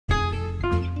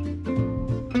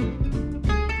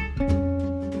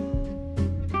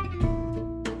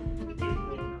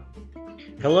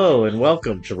Hello and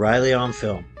welcome to Riley on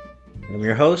Film. I'm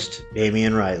your host,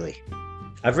 Damian Riley.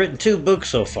 I've written 2 books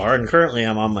so far, and currently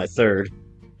I'm on my 3rd.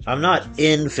 I'm not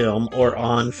in film or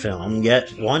on film, yet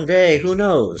one day, who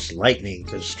knows, lightning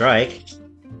could strike.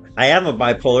 I am a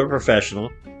bipolar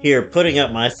professional, here putting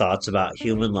up my thoughts about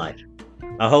human life.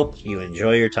 I hope you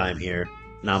enjoy your time here.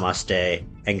 Namaste,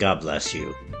 and God bless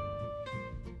you.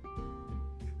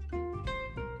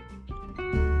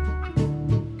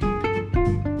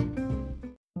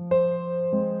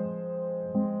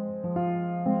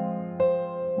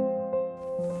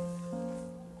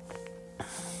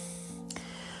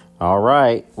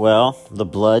 Alright, well, The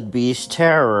Blood Beast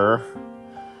Terror.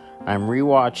 I'm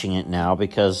rewatching it now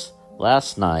because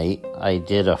last night I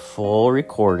did a full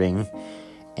recording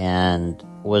and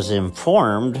was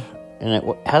informed, and it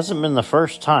hasn't been the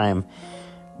first time,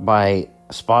 by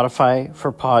Spotify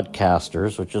for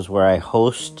Podcasters, which is where I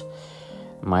host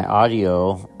my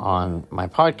audio on my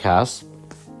podcast.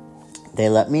 They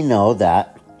let me know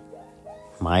that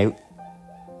my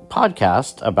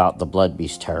podcast about The Blood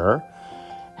Beast Terror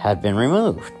had been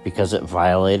removed because it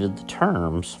violated the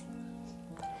terms.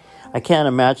 I can't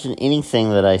imagine anything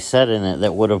that I said in it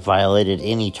that would have violated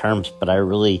any terms, but I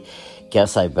really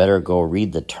guess I better go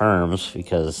read the terms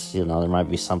because, there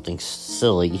might be something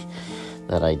silly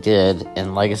that I did.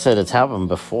 And like I said, it's happened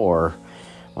before.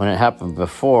 When it happened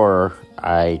before,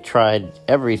 I tried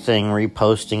everything,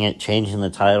 reposting it, changing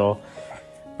the title.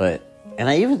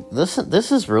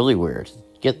 This is really weird.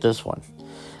 Get this one.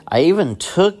 I even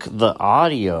took the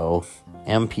audio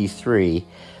MP3,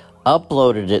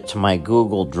 uploaded it to my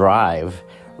Google Drive,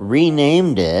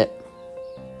 renamed it,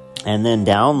 and then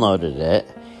downloaded it,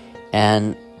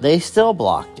 and they still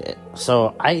blocked it.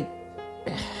 So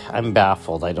I'm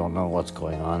baffled. I don't know what's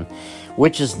going on,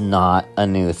 which is not a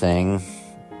new thing.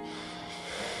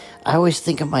 I always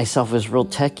think of myself as real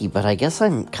techie, but I guess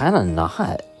I'm kind of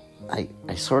not. I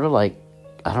sort of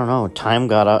I don't know, time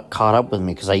caught up with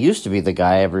me, because I used to be the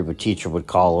guy every teacher would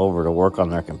call over to work on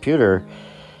their computer,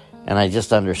 and I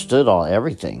just understood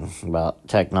everything about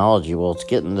technology. Well, it's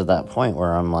getting to that point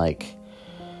where I'm like,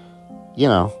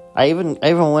 I even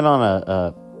went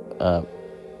on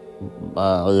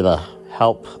a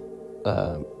help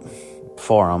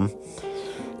forum,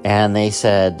 and they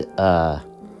said,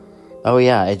 oh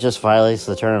yeah, it just violates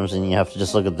the terms, and you have to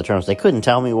just look at the terms. They couldn't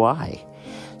tell me why.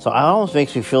 So it almost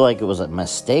makes me feel like it was a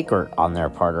mistake or on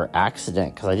their part or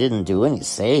accident, because I didn't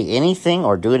say anything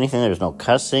or do anything. There's no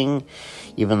cussing,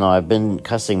 even though I've been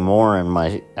cussing more in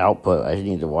my output. I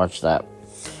need to watch that.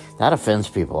 That offends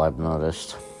people, I've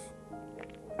noticed.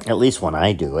 At least when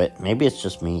I do it. Maybe it's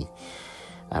just me.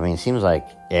 I mean, it seems like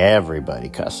everybody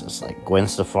cusses. Like Gwen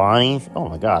Stefani, oh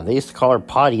my God, they used to call her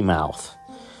Potty Mouth.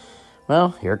 Well,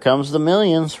 here comes the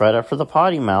millions right after the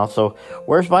potty mouth. So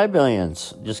where's my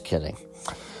billions? Just kidding.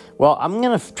 Well, I'm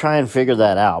going to try and figure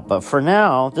that out. But for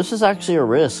now, this is actually a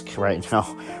risk right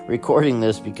now, recording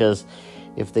this, because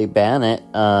if they ban it,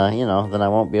 then I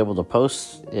won't be able to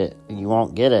post it. You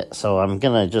won't get it. So I'm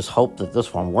going to just hope that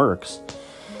this one works.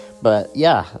 But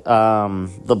yeah,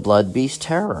 The Blood Beast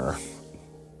Terror.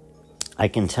 I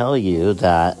can tell you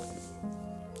that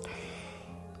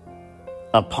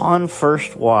upon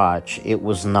first watch, it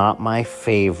was not my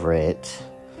favorite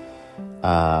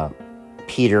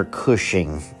Peter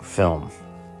Cushing film.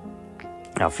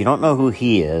 Now, if you don't know who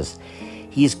he is,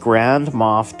 he's Grand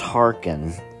Moff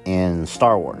Tarkin in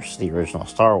Star Wars, the original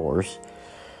Star Wars,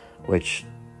 which,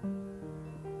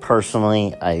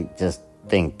 personally, I just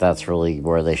think that's really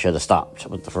where they should have stopped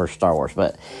with the first Star Wars.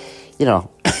 But,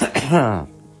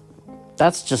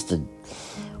 that's just a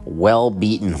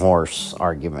well-beaten horse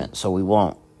argument, so we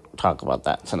won't talk about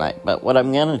that tonight. But what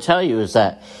I'm going to tell you is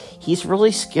that he's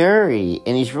really scary,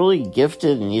 and he's really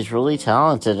gifted, and he's really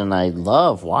talented, and I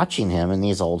love watching him in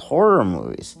these old horror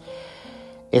movies.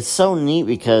 It's so neat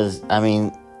because,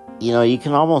 you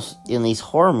can almost, in these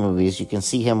horror movies, you can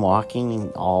see him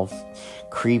walking all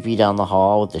creepy down the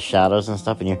hall with the shadows and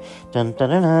stuff, and you're dun, dun,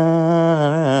 dun,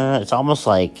 dun, dun. It's almost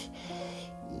like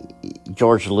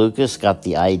George Lucas got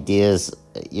the ideas,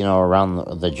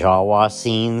 around the Jawa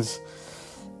scenes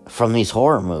from these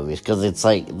horror movies, because it's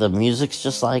like the music's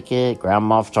just like it. Grand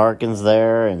Moff Tarkin's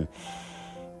there, and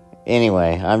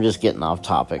anyway, I'm just getting off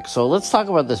topic. So let's talk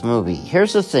about this movie.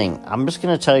 Here's the thing. I'm just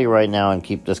going to tell you right now and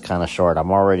keep this kind of short.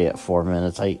 I'm already at 4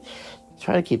 minutes. I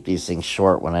try to keep these things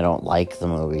short when I don't like the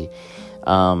movie.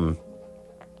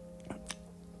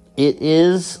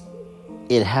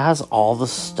 It has all the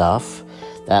stuff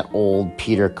that old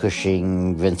Peter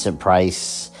Cushing, Vincent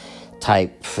Price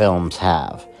type films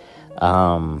have.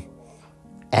 And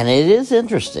it is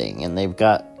interesting, and they've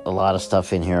got a lot of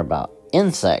stuff in here about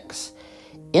insects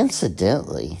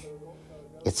Incidentally,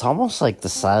 it's almost like the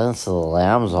Silence of the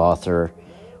Lambs author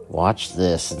watched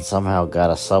this and somehow got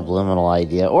a subliminal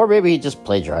idea, or maybe he just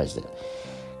plagiarized it.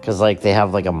 Because, like, they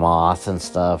have, like, a moth and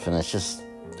stuff, and it's just,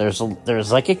 there's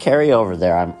like, a carryover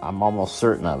there. I'm almost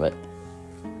certain of it.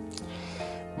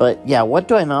 But, yeah, what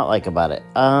do I not like about it?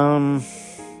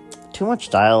 Too much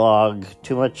dialogue,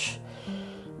 too much...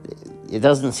 It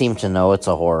doesn't seem to know it's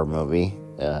a horror movie,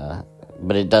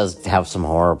 but it does have some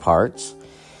horror parts.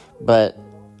 But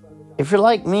if you're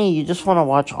like me, you just want to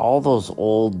watch all those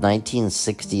old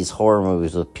 1960s horror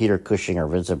movies with Peter Cushing or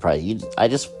Vincent Price.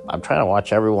 I'm trying to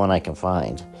watch everyone I can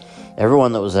find.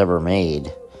 Everyone that was ever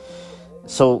made.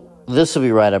 So this will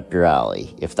be right up your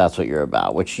alley, if that's what you're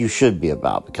about, which you should be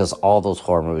about, because all those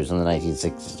horror movies in the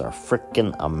 1960s are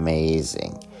freaking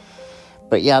amazing.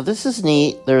 But yeah, this is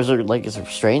neat. It's a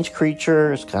strange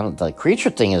creature. It's kind of, the creature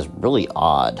thing is really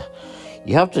odd.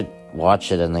 You have to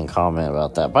watch it and then comment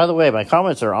about that. By the way, my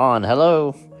comments are on.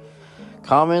 Hello?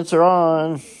 Comments are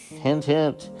on. Hint,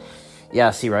 hint.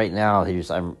 Yeah, see, right now,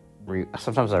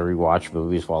 sometimes I rewatch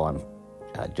movies while I'm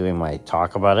doing my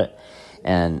talk about it,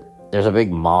 and there's a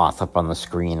big moth up on the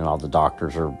screen, and all the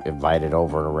doctors are invited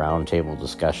over to a round table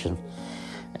discussion,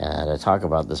 and I talk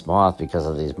about this moth because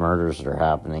of these murders that are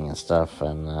happening and stuff.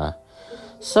 And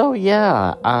so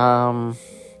yeah, I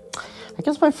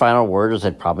guess my final word is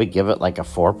I'd probably give it like a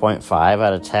 4.5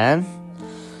 out of 10,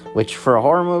 which for a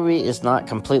horror movie is not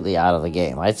completely out of the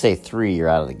game. I'd say 3, you're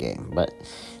out of the game, but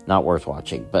not worth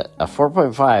watching. But a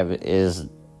 4.5 is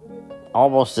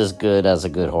almost as good as a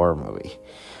good horror movie.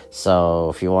 So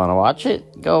if you want to watch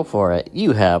it, go for it.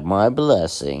 You have my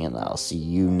blessing, and I'll see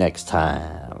you next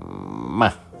time.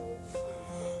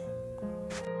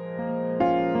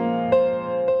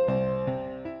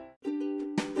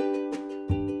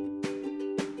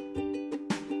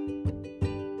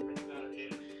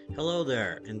 Hello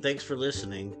there, and thanks for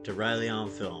listening to Riley on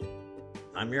Film.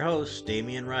 I'm your host,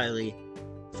 Damian Riley,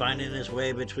 finding his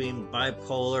way between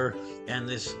bipolar and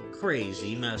this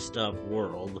crazy, messed up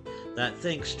world that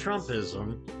thinks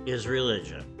Trumpism is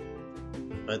religion.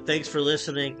 But thanks for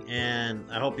listening, and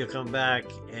I hope you'll come back,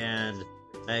 and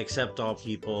I accept all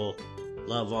people,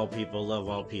 love all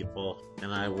people,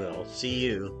 and I will see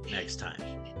you next time.